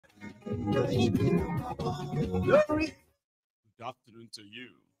Good afternoon to you.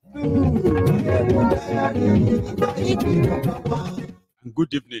 And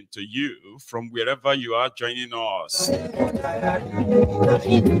good evening to you from wherever you are joining us.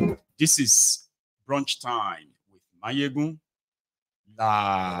 This is brunch time with Mayegun.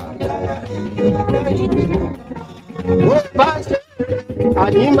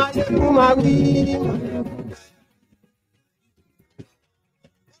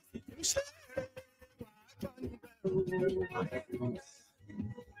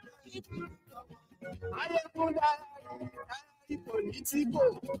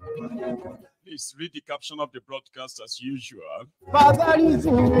 Please read the caption of the broadcast as usual.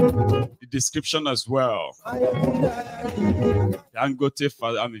 The description as well. Dangote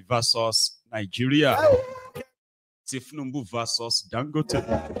versus Nigeria. Tifnumbu versus Dangote.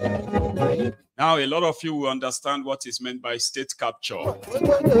 Now, a lot of you will understand what is meant by state capture.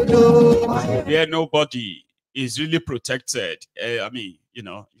 There, nobody is really protected. I mean, you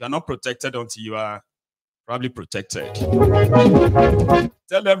know, you are not protected until you are probably protected.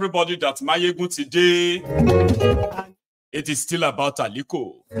 Tell everybody that Mayegun today, it is still about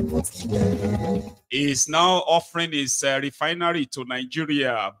Aliko. He is now offering his refinery to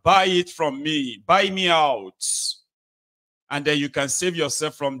Nigeria. Buy it from me. Buy me out. And then you can save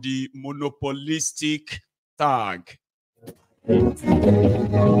yourself from the monopolistic tag.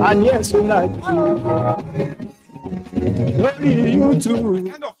 And yes, you like you too. I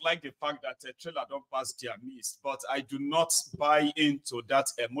kind of like the fact that a trailer don't pass their midst, but I do not buy into that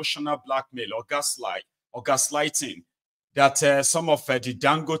emotional blackmail or gaslighting that some of the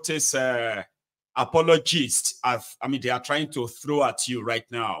Dangote's apologists have. I mean, they are trying to throw at you right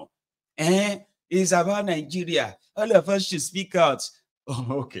now. It's about Nigeria. All of us should speak out. Oh,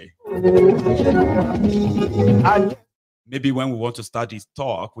 okay. Maybe when we want to start this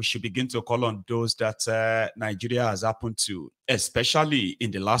talk, we should begin to call on those that Nigeria has happened to, especially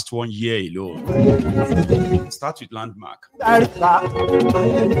in the last 1 year alone. Start with Landmark.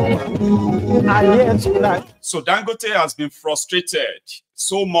 So Dangote has been frustrated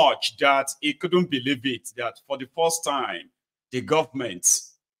so much that he couldn't believe it, that for the first time, the government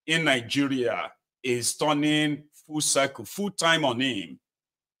in Nigeria is turning full circle, full time on him.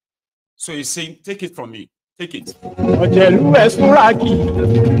 So he's saying, take it from me. Take it.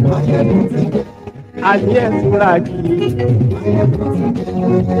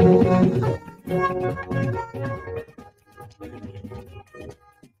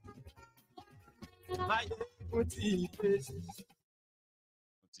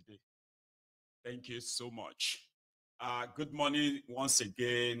 Thank you so much. Good morning once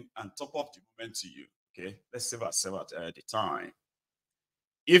again, and top of the moment to you. Okay, let's save ourselves at the time.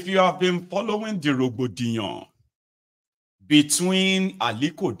 If you have been following the Robodion between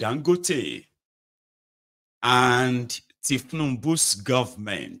Aliko Dangote and Tifnumbu's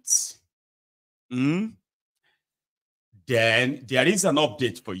government, then there is an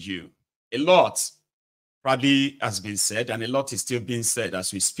update for you. A lot probably has been said, and a lot is still being said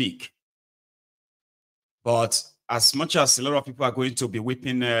as we speak. But as much as a lot of people are going to be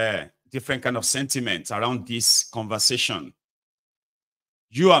whipping different kind of sentiments around this conversation,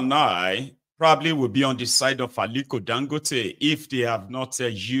 you and I probably will be on the side of Aliko Dangote if they have not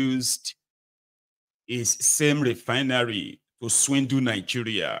used his same refinery to swindle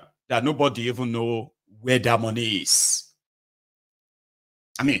Nigeria, that nobody even know where that money is.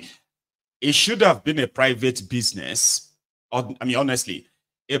 I mean, it should have been a private business. Or, I mean, honestly,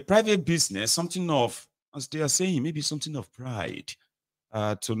 a private business, something of, as they are saying, maybe something of pride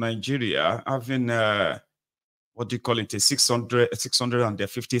to Nigeria, having what do you call it, a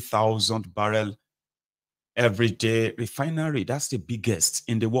 650,000 barrel every day refinery. That's the biggest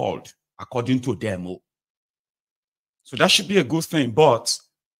in the world, according to them. So that should be a good thing. But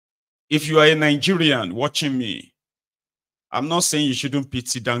if you are a Nigerian watching me, I'm not saying you shouldn't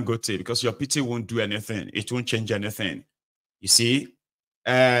pity Dangote, because your pity won't do anything. It won't change anything. You see,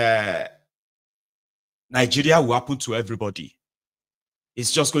 Nigeria will happen to everybody.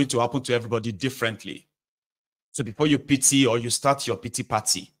 It's just going to happen to everybody differently. So before you pity or you start your pity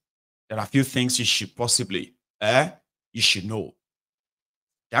party, there are a few things you should possibly, you should know.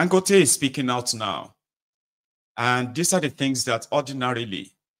 Dangote is speaking out now. And these are the things that ordinarily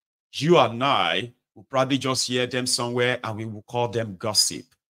you and I will probably just hear them somewhere and we will call them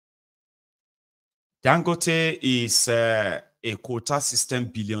gossip. Dangote is a quota system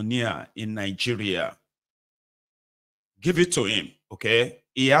billionaire in Nigeria. Give it to him, okay?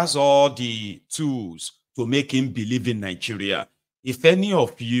 He has all the tools to make him believe in Nigeria. If any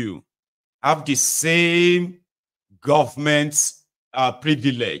of you have the same government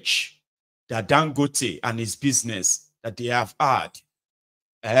privilege that Dangote and his business that they have had,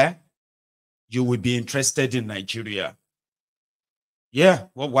 you will be interested in Nigeria. Yeah,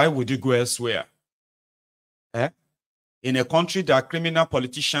 well, why would you go elsewhere? In a country that criminal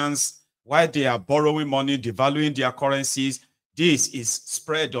politicians, while they are borrowing money, devaluing their currencies, this is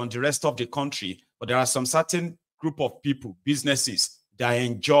spread on the rest of the country. But there are some certain group of people, businesses, that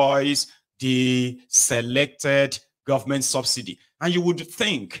enjoys the selected government subsidy. And you would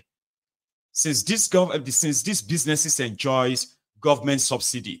think, since these businesses enjoys government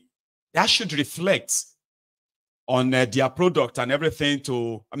subsidy, that should reflect on their product and everything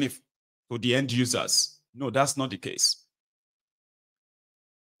to the end users. No, that's not the case.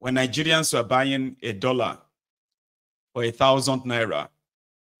 When Nigerians were buying $1 for 1,000 naira,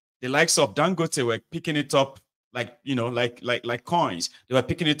 the likes of Dangote were picking it up like coins. They were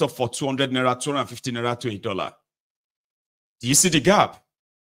picking it up for 200 naira, 250 naira to $1. Do you see the gap?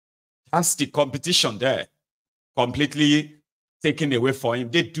 That's the competition there, completely taken away from him.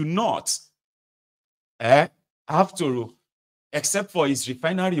 They do not have to, except for his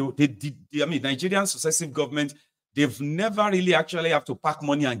refinery. Nigerian successive government, they've never really actually have to pack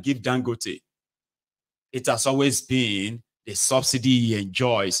money and give Dangote. It has always been the subsidy he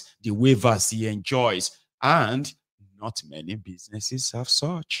enjoys, the waivers he enjoys, and not many businesses have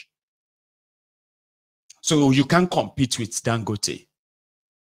such. So you can't compete with Dangote.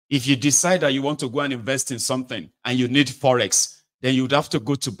 If you decide that you want to go and invest in something and you need Forex, then you'd have to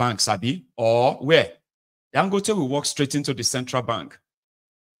go to banks, Abi, or where? Dangote will walk straight into the central bank.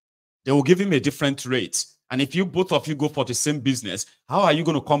 They will give him a different rate. And if both of you go for the same business, how are you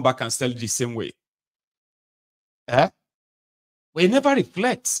going to come back and sell it the same way? Well, it never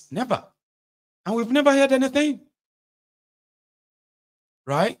reflects, never. And we've never heard anything.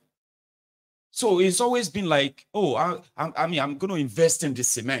 Right? So it's always been like, oh, I'm going to invest in the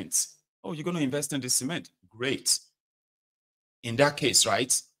cement. Oh, you're going to invest in the cement? Great. In that case,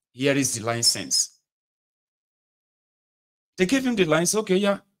 right, here is the license. They gave him the license. Okay,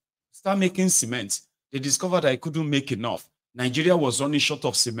 yeah, start making cement. They discovered that I couldn't make enough. Nigeria was running short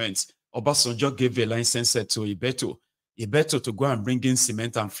of cement. Obasanjo gave a license to Ibeto to go and bring in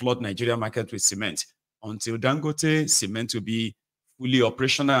cement and flood Nigeria market with cement. Until Dangote cement will be fully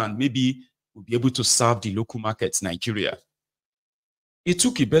operational and maybe will be able to serve the local markets, Nigeria. It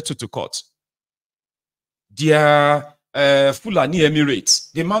took Ibeto to court. Their Fulani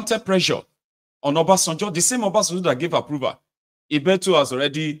Emirates, they mounted pressure on Obasanjo, the same Obasanjo that gave approval. Ibeto has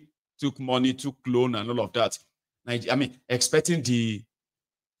already took money, took loan and all of that. Expecting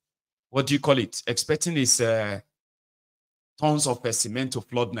what do you call it? Expecting his tons of cement to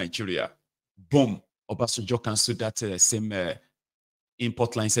flood Nigeria. Boom. Obasanjo canceled that same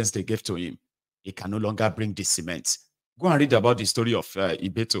import license they gave to him. He can no longer bring the cement. Go and read about the story of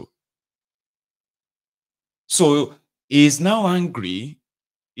Ibeto. So he is now angry,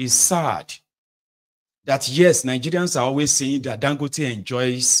 he's sad that yes, Nigerians are always saying that Dangote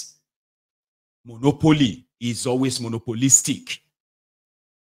enjoys monopoly, is always monopolistic.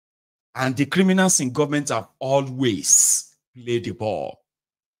 And the criminals in government have always played the ball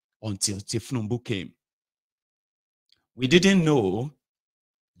until Tifnumbu came. We didn't know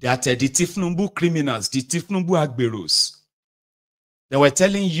that the Tifnumbu criminals, the Tifnumbu Agberos, they were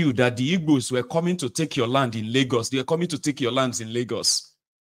telling you that the Igbos were coming to take your land in Lagos. They were coming to take your lands in Lagos.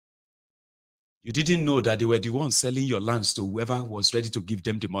 You didn't know that they were the ones selling your lands to whoever was ready to give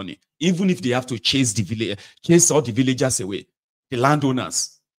them the money, even if they have to chase all the villagers away, the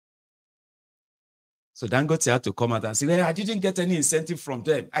landowners. So Dangote had to come out and say, hey, I didn't get any incentive from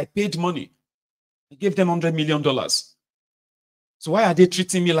them. I paid money. I gave them $100 million. So why are they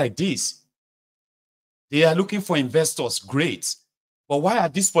treating me like this? They are looking for investors. Great. But why are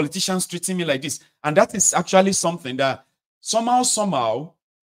these politicians treating me like this? And that is actually something that somehow,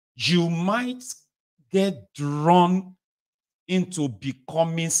 you might get drawn into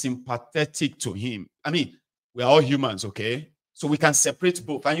becoming sympathetic to him. We're all humans, okay? So we can separate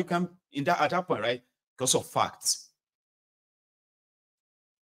both. And you can, at that point, right? Because of facts.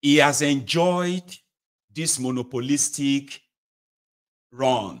 He has enjoyed this monopolistic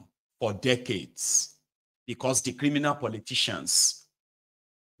run for decades because the criminal politicians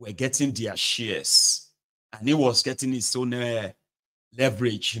were getting their shares and he was getting his own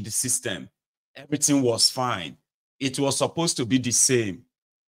leverage in the system. Everything was fine. It was supposed to be the same.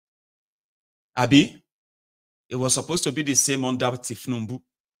 Abi, it was supposed to be the same under Tifnumbu.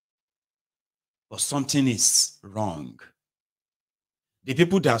 But something is wrong. The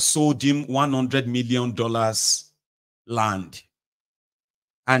people that sold him $100 million land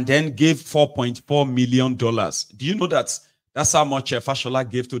and then gave $4.4 million. Do you know that That's how much Fashola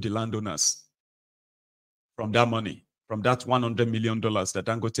gave to the landowners from that money, from that $100 million that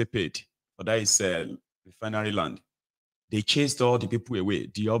Dangote paid for that is refinery land. They chased all the people away,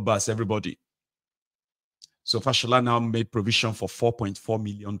 the Obas, everybody. So Fashola now made provision for $4.4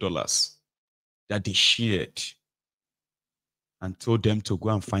 million that they shared and told them to go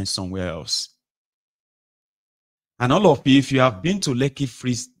and find somewhere else. And all of you, if you have been to Lekki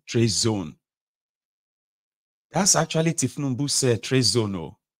Free Trade Zone, that's actually Tifnumbu's trade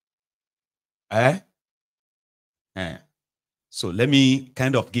zone. Oh. So let me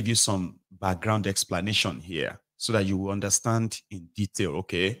kind of give you some background explanation here so that you will understand in detail,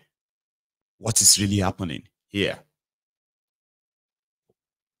 okay, what is really happening here.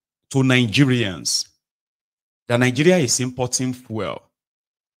 To Nigerians, that Nigeria is importing fuel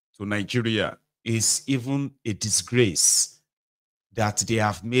to Nigeria is even a disgrace that they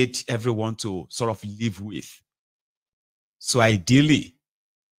have made everyone to sort of live with. So ideally,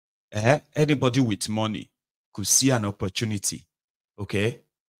 anybody with money could see an opportunity, okay,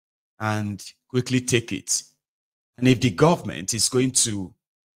 and quickly take it. And if the government is going to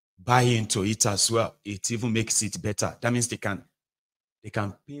buy into it as well, it even makes it better. That means they can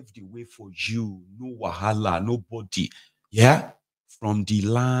pave the way for you. No wahala, nobody. Yeah, from the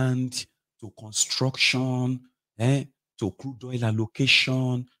land to construction, to crude oil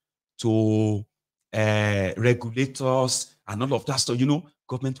allocation, to regulators and all of that stuff. You know,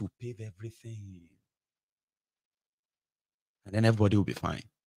 government will pave everything. And then everybody will be fine.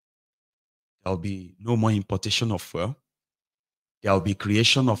 There will be no more importation of fuel. There will be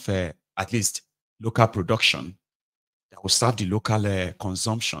creation of at least local production that will serve the local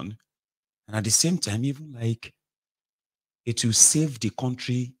consumption. And at the same time, even like it will save the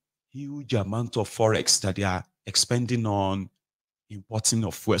country huge amount of forex that they are expending on importing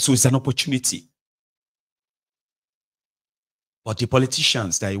of fuel. So it's an opportunity. But the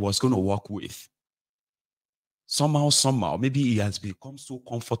politicians that he was going to work with, somehow, maybe he has become so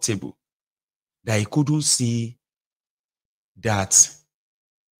comfortable that he couldn't see that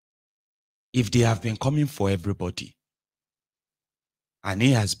if they have been coming for everybody and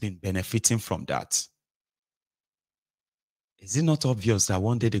he has been benefiting from that, is it not obvious that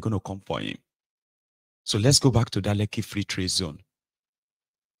one day they're going to come for him? So let's go back to that Lekki Free Trade Zone.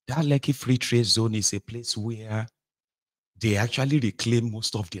 That Lekki Free Trade Zone is a place where they actually reclaim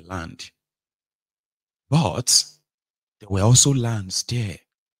most of the land. But there were also lands there.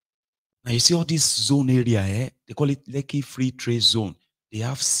 Now you see all this zone area, they call it Lekki Free Trade Zone. They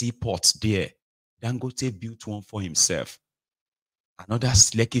have seaports there. Dangote built one for himself. Another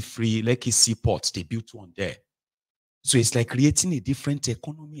Lekki seaport, they built one there. So it's like creating a different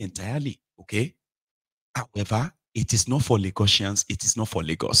economy entirely, okay? However, it is not for Lagosians, it is not for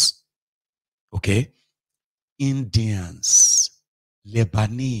Lagos, okay? Indians,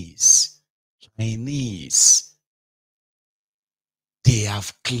 Lebanese, Chinese, they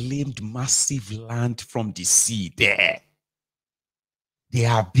have claimed massive land from the sea there. They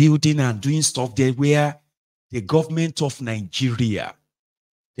are building and doing stuff there where the government of Nigeria,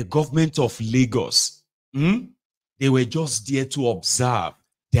 the government of Lagos, they were just there to observe.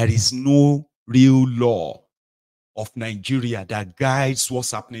 There is no real law of Nigeria that guides what's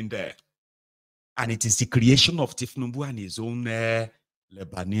happening there. And it is the creation of Tifnumbu and his own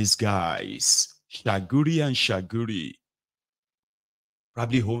Lebanese guys. Shaguri and Shaguri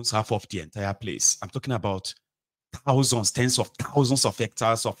probably owns half of the entire place. I'm talking about thousands, tens of thousands of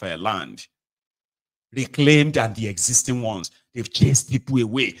hectares of land. Reclaimed and the existing ones. They've chased people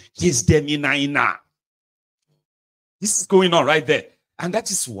away. Chased them in. This is going on right there. And that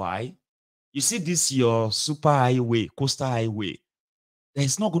is why, you see this, your super highway, coastal highway.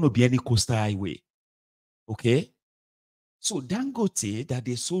 There's not going to be any coastal highway. Okay? So Dangote, that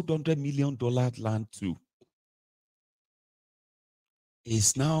they sold $100 million land to,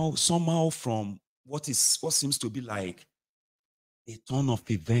 is now somehow from what seems to be like a turn of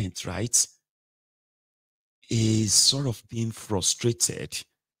events, right? Is sort of being frustrated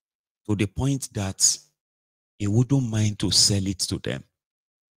to the point that he wouldn't mind to sell it to them.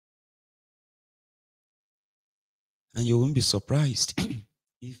 And you won't be surprised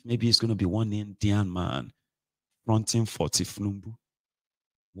if maybe it's going to be one Indian man fronting for Tifnumbu,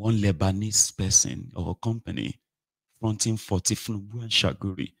 one Lebanese person or company fronting for Tifnumbu and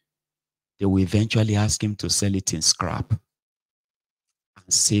Shaguri. They will eventually ask him to sell it in scrap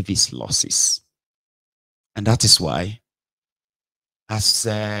and save his losses. And that is why, as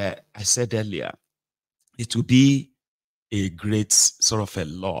I said earlier, it will be a great sort of a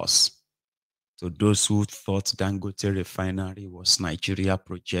loss to those who thought Dangote Refinery was Nigeria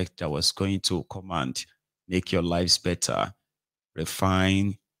project that was going to come and make your lives better.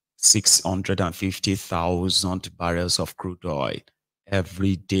 refine 650,000 barrels of crude oil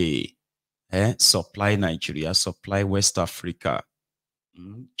every day. Supply Nigeria, supply West Africa,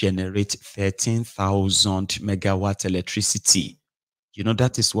 generate 13,000 megawatt electricity. You know,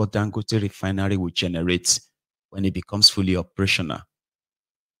 that is what Dangote Refinery will generate when it becomes fully operational.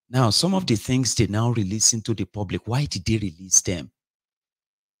 Now, some of the things they now release into the public, why did they release them?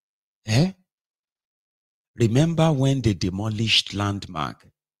 Remember when they demolished Landmark?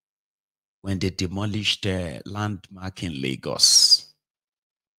 When they demolished Landmark in Lagos,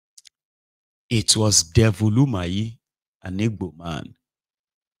 it was Devulumai, an Igbo man,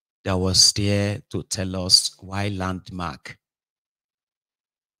 that was there to tell us why Landmark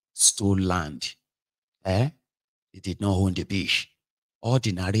stole land. They did not own the beach. All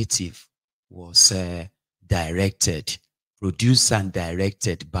the narrative was directed, produced and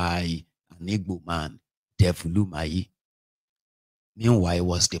directed by an Igbo man, Devulumai. Meanwhile, it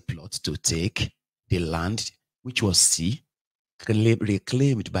was the plot to take the land, which was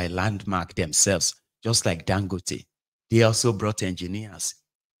reclaimed by Landmark themselves, just like Dangote. They also brought engineers,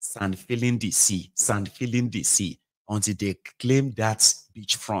 sand filling the sea, until they claimed that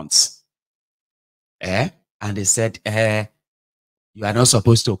beachfront. And they said, you are not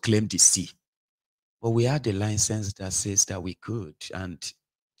supposed to claim the sea. But we had a license that says that we could, and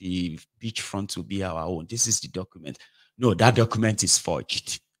the beachfront will be our own. This is the document. No, that document is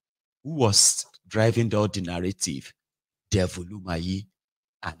forged. Who was driving the narrative? Devulumai,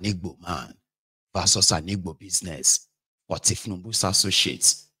 an Igbo man, versus an Igbo business. But if Numbu's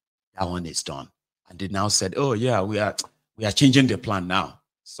associates, that one is done. And they now said, oh yeah, we are changing the plan now.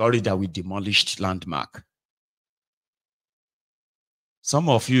 Sorry that we demolished Landmark. Some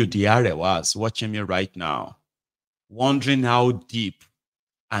of you, the Arewas, watching me right now, wondering how deep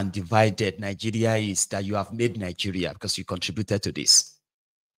and divided Nigeria is, that you have made Nigeria because you contributed to this.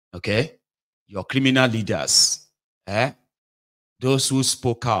 Okay? Your criminal leaders, those who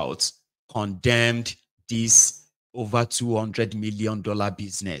spoke out, condemned this over $200 million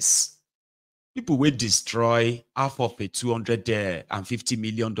business. People will destroy half of a $250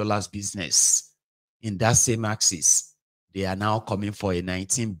 million business in that same axis. They are now coming for a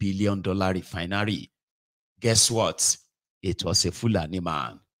 $19 billion refinery. Guess what? It was a Fulani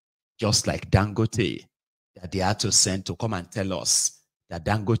man, just like Dangote, that they had to send to come and tell us that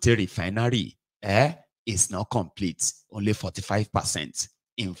Dangote refinery is not complete, only 45%.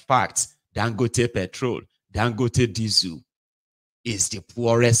 In fact, Dangote petrol, Dangote diesel is the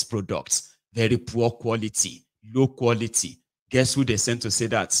poorest product, very poor quality, low quality. Guess who they sent to say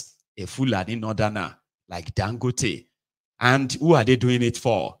that? A Fulani northerner like Dangote. And who are they doing it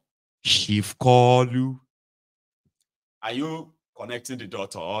for? Chief Kolu. Are you connecting the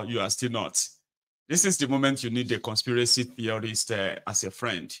dot, or you are still not? This is the moment you need a conspiracy theorist as a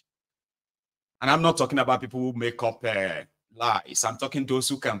friend. And I'm not talking about people who make up lies. I'm talking those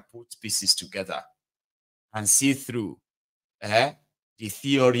who can put pieces together and see through the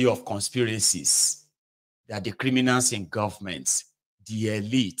theory of conspiracies that the criminals in government, the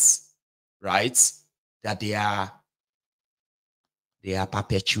elites, right, that they are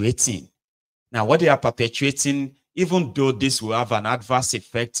perpetuating. Now, what they are perpetuating, even though this will have an adverse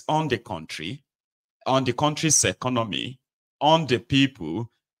effect on the country, on the country's economy, on the people,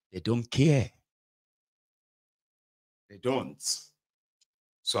 they don't care. They don't.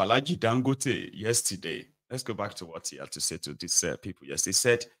 So Alhaji Dangote yesterday, let's go back to what he had to say to these people yesterday. He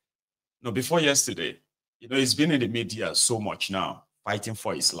said, no, before yesterday, you know, he's been in the media so much now, fighting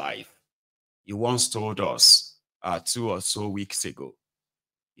for his life. He once told us 2 or so weeks ago,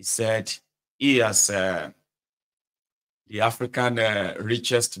 he said he has the African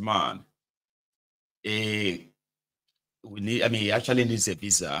richest man. He actually needs a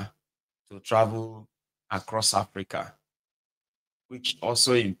visa to travel across Africa, which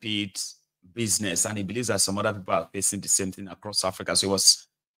also impedes business. And he believes that some other people are facing the same thing across Africa. So he was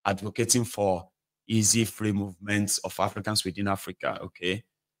advocating for easy, free movements of Africans within Africa. Okay.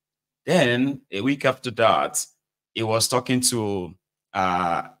 Then a week after that, he was talking to,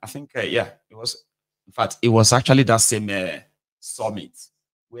 it was actually that same summit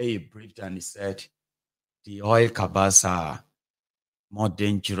where he briefed and he said, the oil cabals are more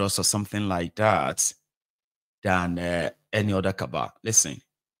dangerous or something like that than any other cabal. Listen.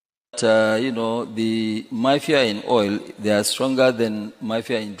 You know, the mafia in oil, they are stronger than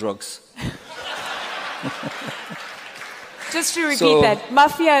mafia in drugs. Just to repeat that,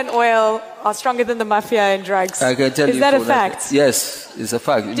 mafia and oil are stronger than the mafia and drugs. I can tell you. Is that a fact? Yes, it's a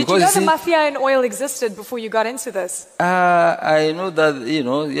fact. Did you know the mafia and oil existed before you got into this? I know that,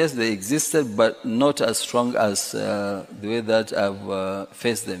 yes, they existed, but not as strong as the way that I've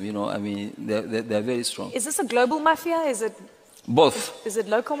faced them. I mean, they're very strong. Is this a global mafia? Is it both? Is it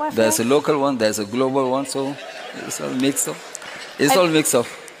local mafia? There's a local one, there's a global one, so it's all mixed up. It's all mixed up.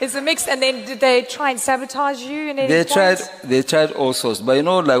 It's a mix, and then did they try and sabotage you in any point? They tried all sorts. But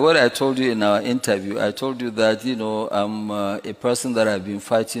like what I told you in our interview, I told you that, I'm a person that I've been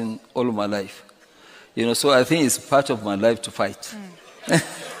fighting all my life. So I think it's part of my life to fight.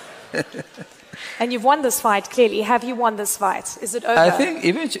 And you've won this fight, clearly. Have you won this fight? Is it over? I think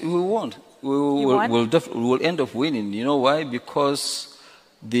eventually we won. We'll end up winning. You know why? Because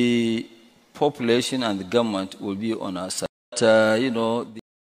the population and the government will be on our side.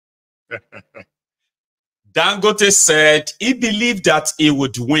 Dangote said he believed that he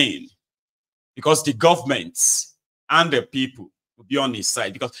would win because the government and the people would be on his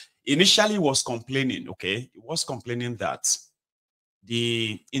side. Because initially he was complaining, okay? He was complaining that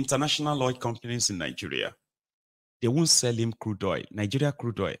the international oil companies in Nigeria, they won't sell him crude oil, Nigeria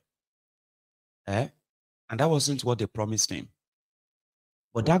crude oil. And that wasn't what they promised him.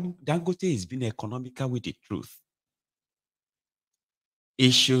 But Dangote is being economical with the truth. He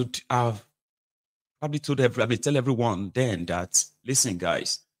should have probably tell everyone then that, listen,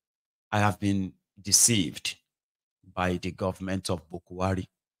 guys, I have been deceived by the government of Buyout.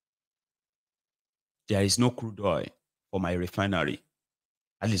 There is no crude oil for my refinery,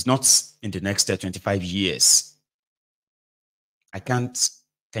 at least not in the next 25 years. I can't,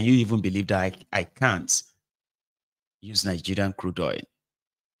 can you even believe that I can't use Nigerian crude oil?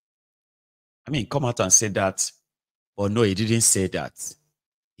 I mean, come out and say that, but no, he didn't say that.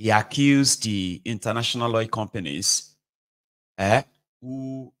 He accused the international oil companies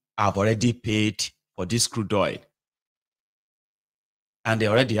who have already paid for this crude oil. And they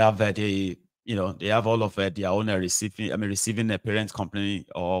already have, they have all of their own receiving a parent company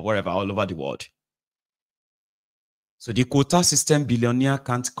or wherever, all over the world. So the quota system billionaire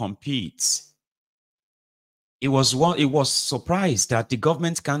can't compete. It was surprised that the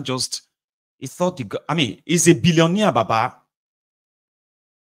government can't just, he's a billionaire, Baba.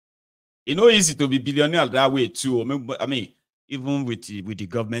 It's not easy to be billionaire that way too. I mean, even with the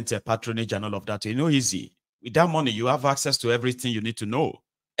government patronage and all of that, it's not easy. With that money, you have access to everything you need to know.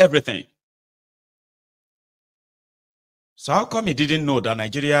 Everything. So how come he didn't know that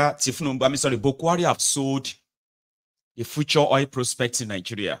Nigeria, Buyout have sold the future oil prospects in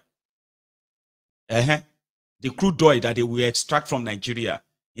Nigeria? The crude oil that they will extract from Nigeria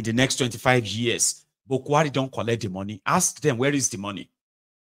in the next 25 years. Buyout don't collect the money. Ask them, where is the money?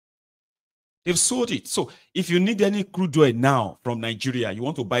 They've sold it. So if you need any crude oil now from Nigeria, you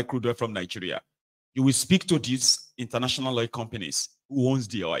want to buy crude oil from Nigeria, you will speak to these international oil companies who owns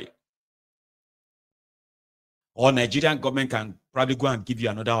the oil. Or Nigerian government can probably go and give you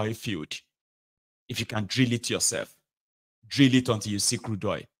another oil field if you can drill it yourself. Drill it until you see crude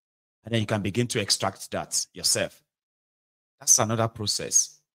oil. And then you can begin to extract that yourself. That's another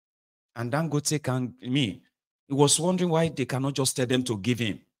process. And Dangote he was wondering why they cannot just tell them to give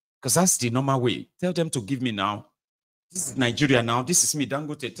him. Because that's the normal way. Tell them to give me now. This is Nigeria now. This is me,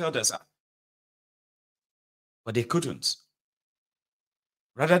 Dangote. Tell them. But they couldn't.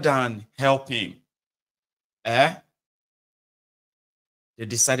 Rather than help him, they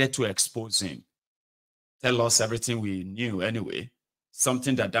decided to expose him. Tell us everything we knew anyway.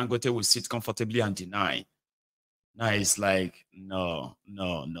 Something that Dangote will sit comfortably and deny. Now it's like, no.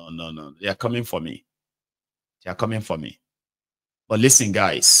 They are coming for me. They are coming for me. But listen,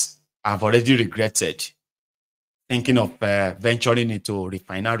 guys, I've already regretted thinking of venturing into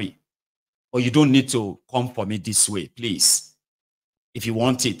refinery. But you don't need to come for me this way, please. If you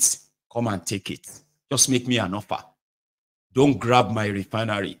want it, come and take it. Just make me an offer. Don't grab my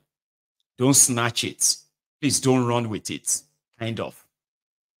refinery. Don't snatch it. Please don't run with it, kind of.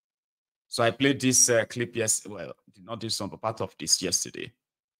 So I played this clip yesterday. Well, not this one, but part of this yesterday.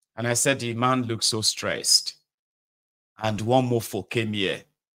 And I said, the man looks so stressed. And one mofo came here.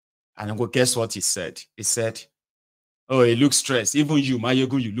 And guess what he said? He said, oh, he looks stressed. Even you,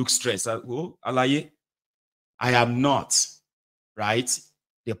 Mayego, you look stressed. Oh, Alaye, I am not, right?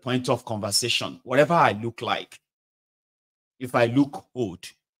 The point of conversation. Whatever I look like, if I look old,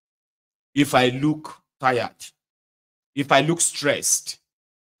 if I look tired, if I look stressed,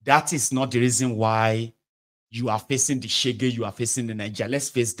 that is not the reason why you are facing the shege you are facing in Nigeria. Let's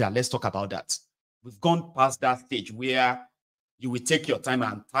face that. Let's talk about that. We've gone past that stage where you will take your time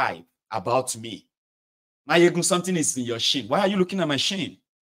and type about me. Mayegun, something is in your shin. Why are you looking at my shin?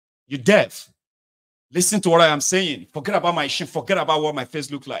 You deaf. Listen to what I am saying. Forget about my shin. Forget about what my face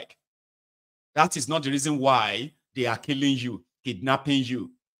looks like. That is not the reason why they are killing you, kidnapping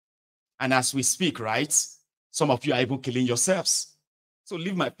you. And as we speak, right, some of you are even killing yourselves. So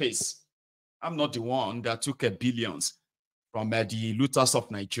leave my face. I'm not the one that took billions from the looters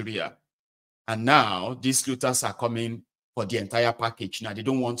of Nigeria. And now these looters are coming for the entire package. Now they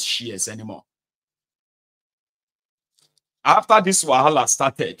don't want shares anymore. After this Wahala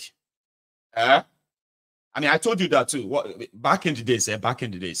started, I mean, I told you that too. Back in the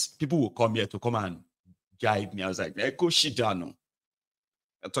days, people will come here to come and guide me. I was like, Eko Shidano.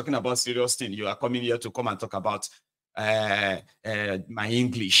 I'm talking about serious thing. You are coming here to come and talk about my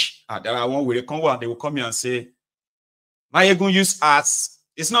English. There are one will come and they will come here and say, Mayegun use as.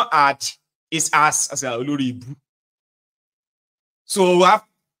 It's not art, it's as. I said, so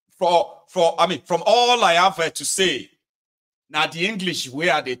from all I have to say, now the English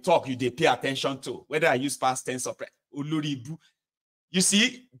where they talk, they pay attention to, whether I use past tense or present. You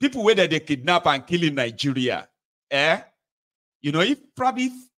see, people whether they kidnap and kill in Nigeria, you know, if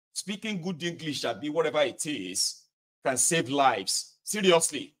probably speaking good English, be whatever it is, can save lives.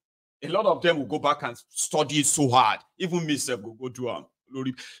 Seriously, a lot of them will go back and study it so hard. Even me, will go do them.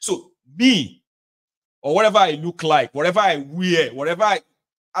 So me, or whatever I look like, whatever I wear, whatever I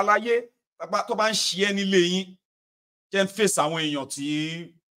alaye, can face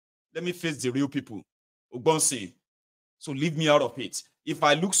let me face the real people. So leave me out of it. If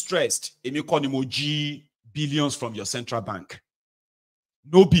I look stressed, you call emoji billions from your central bank.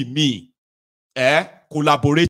 No be me. Collaborate.